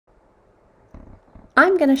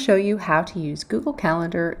I'm going to show you how to use Google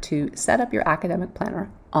Calendar to set up your academic planner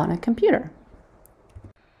on a computer.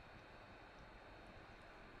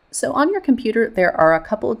 So on your computer, there are a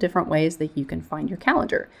couple of different ways that you can find your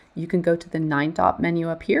calendar. You can go to the 9-dot menu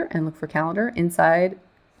up here and look for calendar inside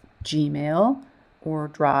Gmail or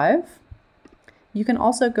Drive. You can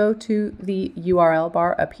also go to the URL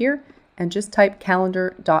bar up here and just type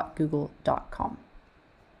calendar.google.com.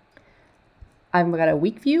 I've got a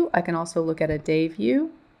week view. I can also look at a day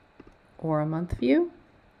view or a month view,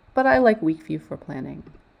 but I like week view for planning.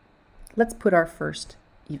 Let's put our first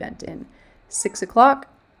event in. 6 o'clock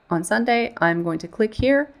on Sunday, I'm going to click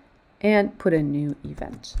here and put a new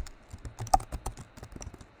event.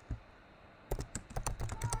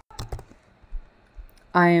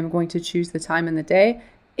 I am going to choose the time in the day.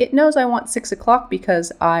 It knows I want 6 o'clock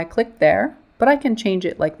because I clicked there, but I can change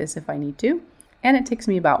it like this if I need to. And it takes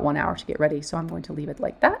me about 1 hour to get ready, so I'm going to leave it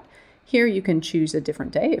like that. Here you can choose a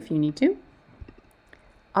different day if you need to.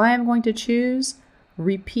 I am going to choose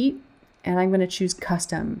repeat, and I'm going to choose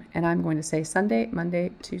custom, and I'm going to say Sunday,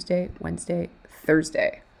 Monday, Tuesday, Wednesday,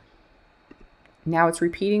 Thursday. Now it's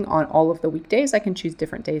repeating on all of the weekdays. I can choose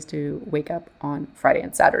different days to wake up on Friday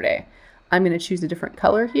and Saturday. I'm going to choose a different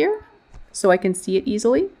color here so I can see it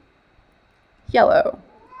easily. Yellow.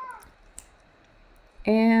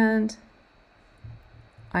 And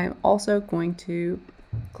I'm also going to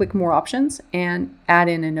click more options and add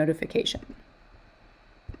in a notification.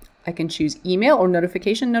 I can choose email or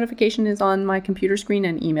notification. Notification is on my computer screen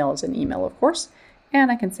and email is an email, of course. And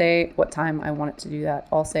I can say what time I want it to do that.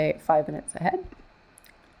 I'll say 5 minutes ahead.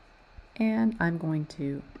 And I'm going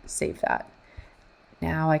to save that.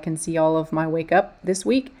 Now I can see all of my wake up this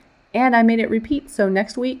week, and I made it repeat. So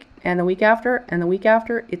next week and the week after and the week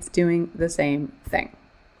after, it's doing the same thing.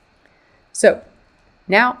 So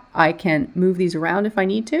now I can move these around if I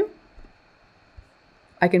need to.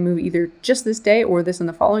 I can move either just this day or this and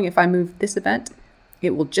the following. If I move this event,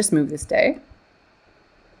 it will just move this day.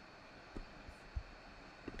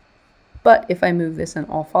 But if I move this and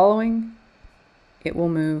all following, it will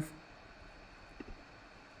move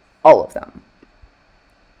all of them.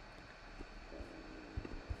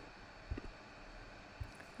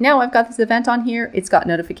 Now I've got this event on here, it's got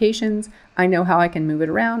notifications, I know how I can move it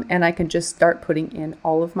around, and I can just start putting in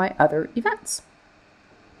all of my other events.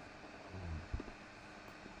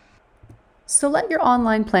 So let your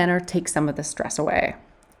online planner take some of the stress away.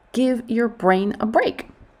 Give your brain a break.